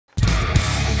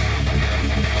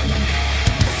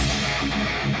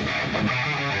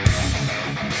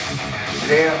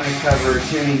Today I'm going to cover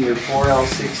tuning your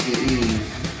 4L60E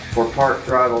for part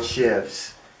throttle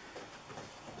shifts.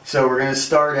 So we're going to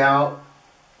start out,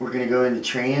 we're going to go into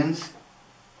trans,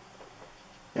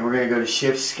 and we're going to go to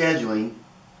shift scheduling,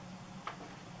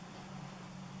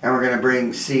 and we're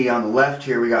going to see on the left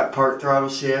here we got part throttle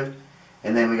shift,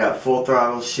 and then we got full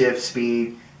throttle shift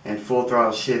speed and full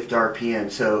throttle shift RPM.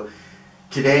 So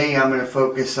today I'm going to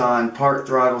focus on part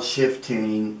throttle shift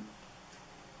tuning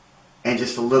and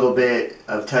just a little bit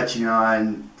of touching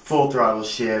on full throttle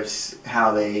shifts,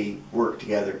 how they work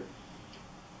together.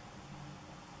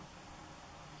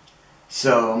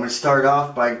 So I'm going to start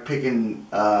off by picking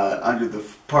under the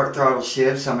part throttle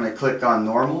shifts. I'm going to click on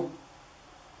normal.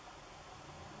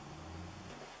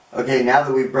 Okay, now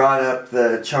that we've brought up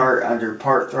the chart under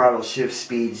part throttle shift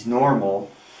speeds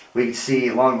normal, we can see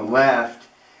along the left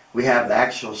we have the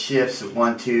actual shifts of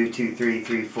 1, 2, 2, 3,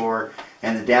 3, 4,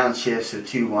 and the downshifts of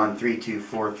 2, 1, 3, 2,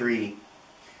 4, 3,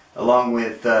 along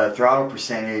with throttle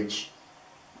percentage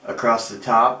across the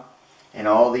top, and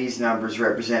all these numbers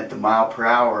represent the mile per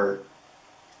hour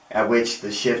at which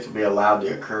the shift will be allowed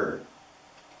to occur.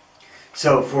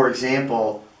 So for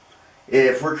example,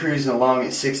 if we're cruising along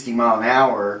at 60 mile an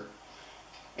hour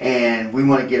and we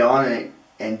want to get on it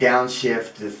and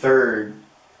downshift to third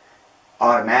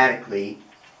automatically,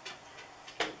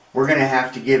 we're going to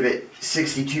have to give it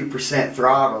 62%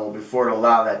 throttle before it'll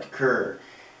allow that to occur.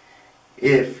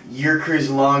 If you're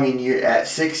cruising along and you're at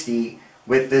 60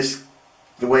 with this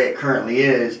the way it currently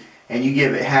is, and you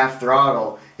give it half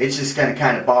throttle, it's just going to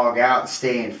kind of bog out and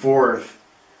stay in fourth,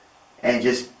 and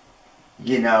just,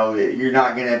 you know, you're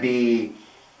not going to be,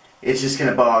 it's just going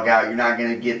to bog out. You're not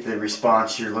going to get the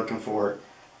response you're looking for.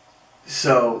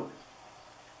 So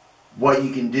what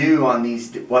you can do on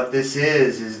these, what this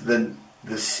is the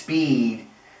speed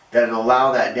that will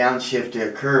allow that downshift to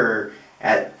occur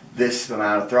at this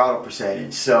amount of throttle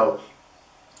percentage. So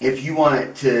if you want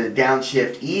it to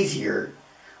downshift easier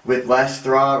with less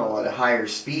throttle at a higher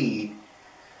speed,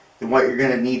 then what you're going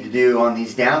to need to do on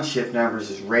these downshift numbers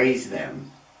is raise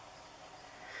them.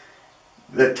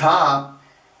 The top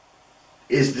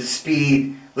is the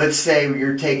speed. Let's say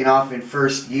you're taking off in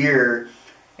first gear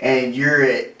and you're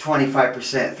at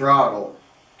 25% throttle.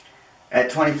 At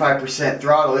 25%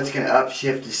 throttle, it's going to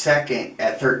upshift to second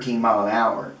at 13 mile an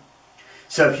hour.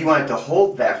 So if you want it to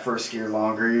hold that first gear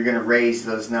longer, you're going to raise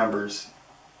those numbers.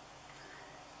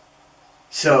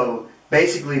 So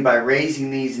basically by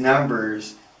raising these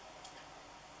numbers,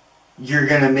 you're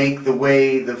going to make the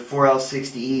way the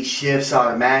 4L60E shifts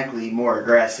automatically more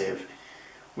aggressive.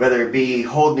 Whether it be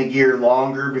holding the gear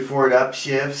longer before it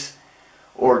upshifts,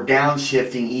 or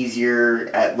downshifting easier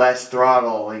at less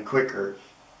throttle and quicker.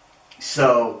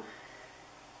 So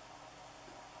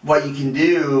what you can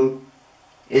do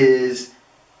is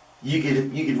you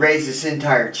could raise this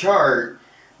entire chart,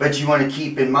 but you want to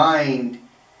keep in mind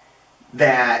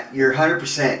that your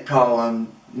 100%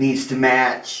 column needs to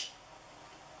match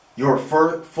your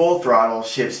full throttle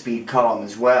shift speed column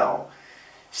as well.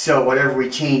 So whatever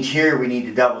we change here, we need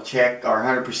to double check our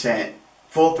 100%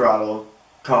 full throttle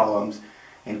columns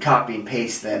and copy and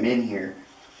paste them in here.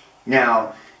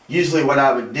 Now usually what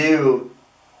I would do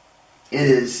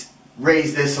is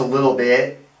raise this a little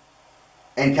bit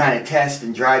and kind of test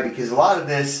and drive, because a lot of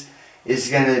this is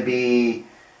going to be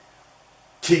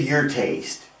to your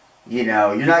taste. You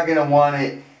know, you're not going to want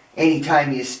it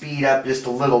anytime you speed up just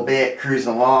a little bit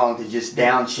cruising along to just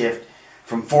downshift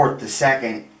from fourth to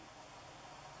second,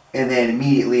 and then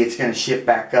immediately it's going to shift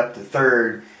back up to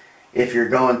third if you're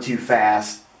going too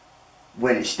fast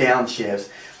when it downshifts.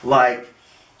 Like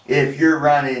if you're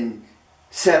running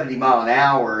 70 mile an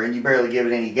hour and you barely give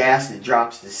it any gas and it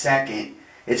drops to second,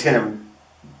 it's going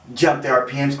to jump the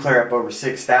RPMs clear up over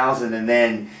 6,000 and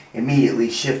then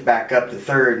immediately shift back up to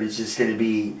third. It's just going to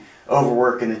be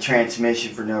overworking the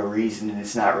transmission for no reason, and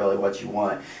it's not really what you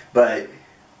want. But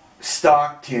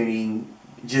stock tuning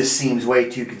just seems way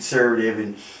too conservative,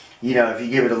 and you know, if you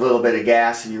give it a little bit of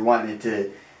gas and you're wanting it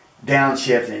to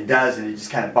downshift and it doesn't, it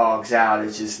just kind of bogs out.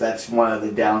 It's just, that's one of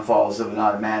the downfalls of an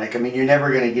automatic. I mean, you're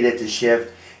never going to get it to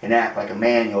shift and act like a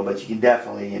manual, but you can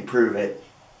definitely improve it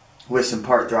with some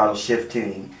part throttle shift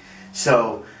tuning.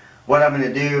 So what I'm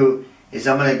going to do is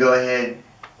I'm going to go ahead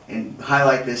and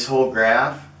highlight this whole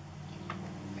graph,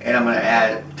 and I'm going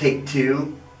to take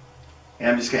 2,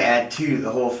 and I'm just going to add 2 to the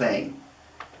whole thing.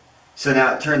 So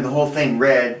now it turned the whole thing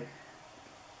red,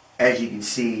 as you can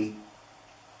see.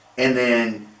 And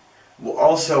then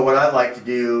also what I'd like to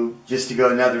do, just to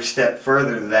go another step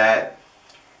further to that,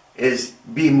 is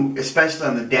be, especially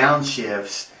on the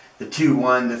downshifts, the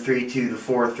 2-1, the 3-2, the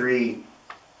 4-3,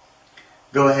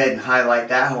 go ahead and highlight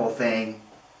that whole thing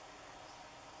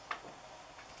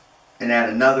and add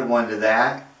another one to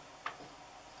that.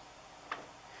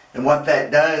 And what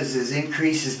that does is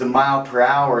increases the mile per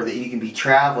hour that you can be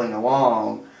traveling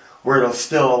along, where it'll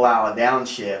still allow a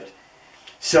downshift.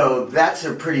 So that's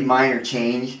a pretty minor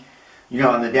change. You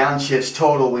know, on the downshifts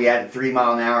total we added 3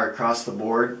 miles an hour across the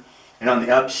board, and on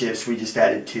the upshifts we just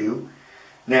added 2.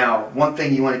 Now, one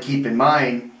thing you want to keep in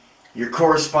mind, your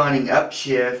corresponding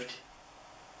upshift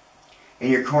and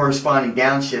your corresponding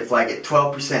downshift, like at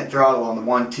 12% throttle on the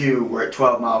 1-2, we're at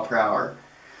 12 miles per hour.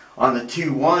 On the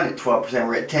 2-1 at 12%,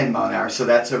 we're at 10 miles an hour, so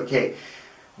that's okay.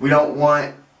 We don't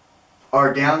want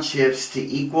our downshifts to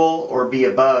equal or be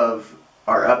above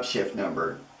our upshift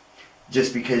number,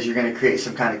 just because you're going to create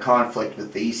some kind of conflict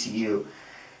with the ECU.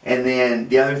 And then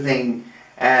the other thing,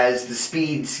 as the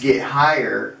speeds get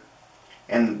higher,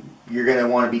 and you're going to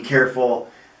want to be careful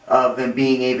of them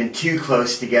being even too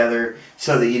close together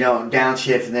so that you don't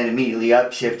downshift and then immediately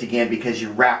upshift again because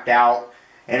you're wrapped out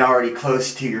and already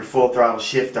close to your full throttle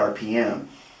shift RPM.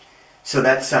 So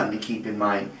that's something to keep in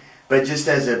mind. But just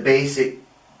as a basic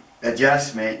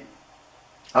adjustment,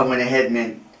 I went ahead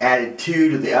and added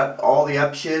 2 to all the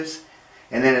upshifts,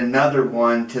 and then another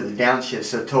one to the downshift,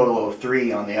 so a total of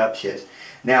 3 on the upshifts.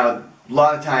 Now, a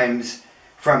lot of times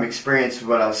from experience,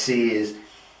 what I'll see is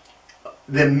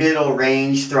the middle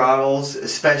range throttles,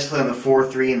 especially on the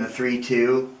 4.3 and the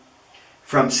 3.2,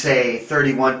 from say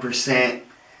 31%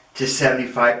 to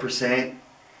 75%,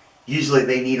 usually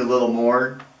they need a little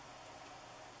more.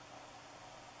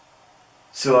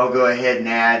 So I'll go ahead and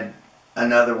add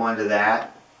another one to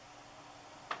that.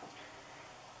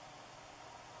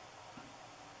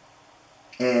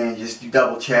 And just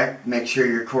double check, make sure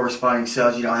your corresponding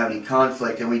cells, you don't have any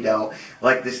conflict, and we don't.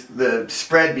 Like this, the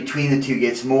spread between the two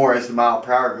gets more as the mile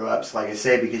per hour go up, so like I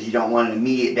say, because you don't want an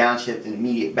immediate downshift and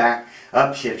immediate back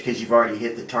upshift because you've already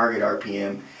hit the target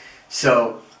RPM.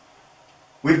 So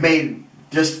we've made,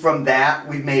 just from that,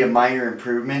 we've made a minor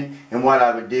improvement. And what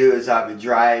I would do is I would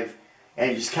drive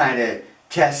and just kind of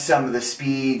test some of the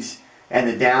speeds and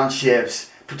the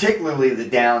downshifts, particularly the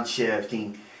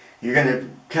downshifting. You're going to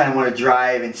kind of want to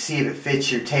drive and see if it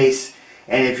fits your taste,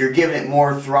 and if you're giving it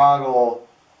more throttle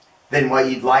than what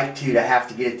you'd like to have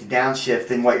to get it to downshift,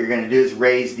 then what you're going to do is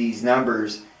raise these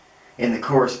numbers in the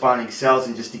corresponding cells,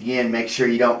 and just again make sure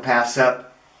you don't pass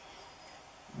up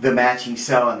the matching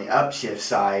cell on the upshift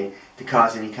side to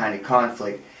cause any kind of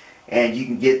conflict. And you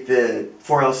can get the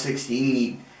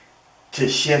 4L60E to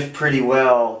shift pretty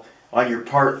well on your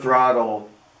part throttle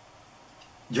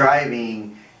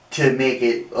driving to make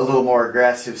it a little more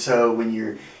aggressive, so when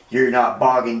you're not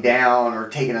bogging down or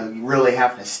really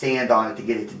having to stand on it to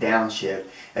get it to downshift.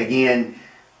 Again,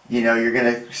 you know,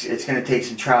 it's gonna take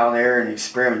some trial and error and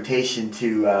experimentation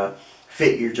to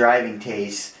fit your driving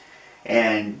taste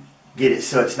and get it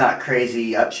so it's not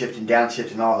crazy upshifting,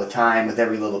 downshifting all the time with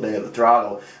every little bit of the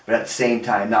throttle, but at the same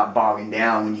time not bogging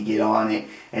down when you get on it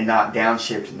and not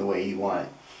downshifting the way you want.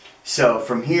 So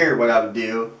from here, what I would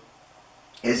do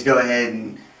is go ahead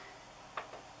and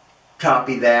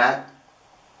copy that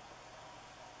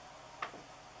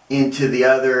into the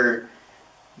other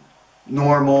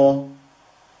normal,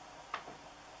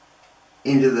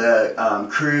 into the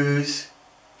cruise.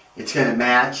 It's going to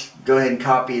match. Go ahead and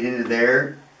copy it into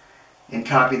there, and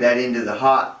copy that into the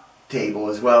hot table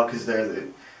as well, because they're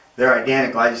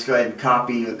identical. I just go ahead and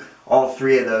copy all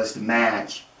 3 of those to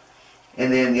match.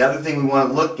 And then the other thing we want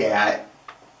to look at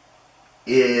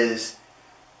is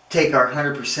take our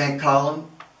 100% column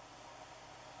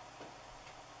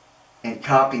and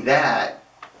copy that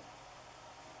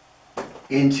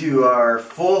into our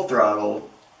full throttle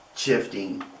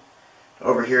shifting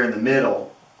over here in the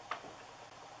middle.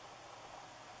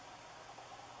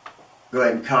 Go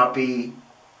ahead and copy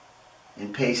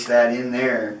and paste that in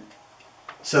there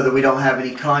so that we don't have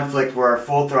any conflict where our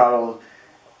full throttle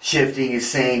shifting is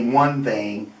saying one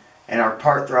thing and our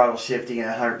part throttle shifting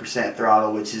at 100%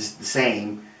 throttle, which is the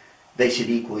same. They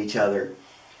should equal each other.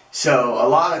 So a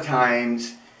lot of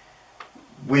times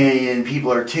when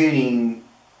people are tuning,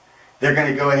 they're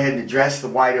going to go ahead and address the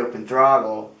wide open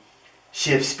throttle,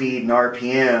 shift speed and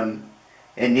RPM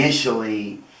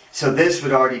initially. So this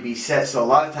would already be set. So a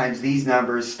lot of times these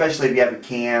numbers, especially if you have a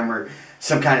cam or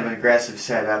some kind of an aggressive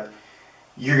setup,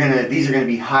 these are going to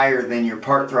be higher than your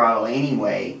part throttle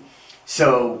anyway.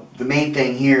 So the main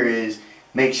thing here is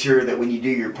make sure that when you do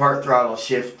your part throttle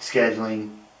shift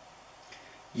scheduling,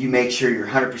 you make sure your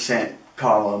 100%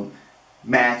 column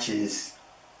matches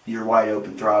your wide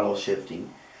open throttle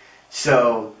shifting.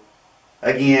 So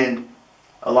again,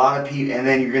 a lot of people, and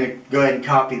then you're going to go ahead and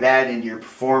copy that into your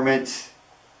performance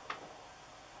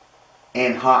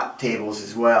and hot tables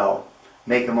as well.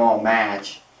 Make them all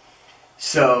match.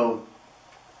 So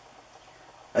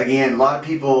Again, a lot of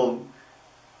people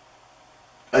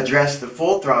address the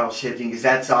full throttle shifting because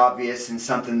that's obvious and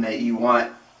something that you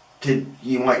want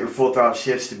your full throttle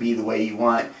shifts to be the way you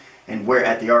want and where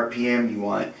at the RPM you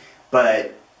want,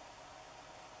 but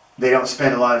they don't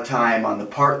spend a lot of time on the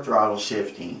part throttle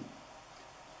shifting,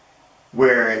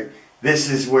 where this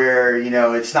is where, you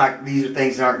know, it's not, these are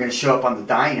things that aren't going to show up on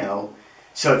the dyno.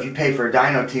 So if you pay for a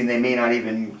dyno tune, they may not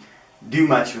even do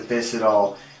much with this at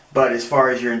all. But as far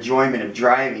as your enjoyment of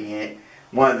driving it,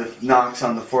 one of the knocks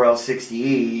on the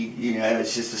 4L60E, you know,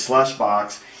 it's just a slush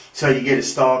box. So you get a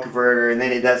stall converter and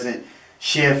then it doesn't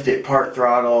shift at part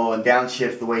throttle and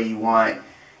downshift the way you want.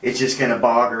 It's just going to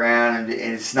bog around and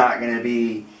it's not going to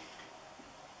be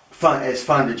as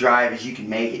fun to drive as you can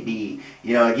make it be.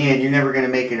 You know, again, you're never going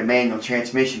to make it a manual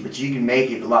transmission, but you can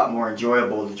make it a lot more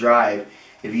enjoyable to drive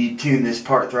if you tune this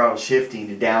part throttle shifting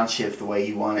to downshift the way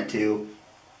you want it to.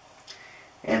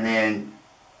 And then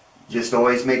just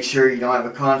always make sure you don't have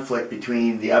a conflict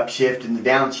between the upshift and the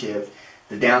downshift.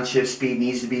 The downshift speed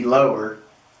needs to be lower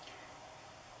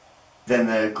than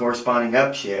the corresponding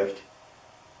upshift,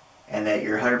 and that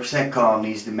your 100% column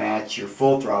needs to match your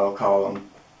full throttle column.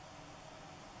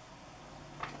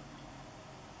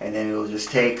 And then it'll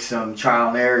just take some trial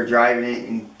and error driving it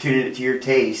and tuning it to your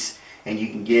taste, and you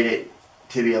can get it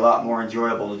to be a lot more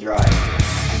enjoyable to drive.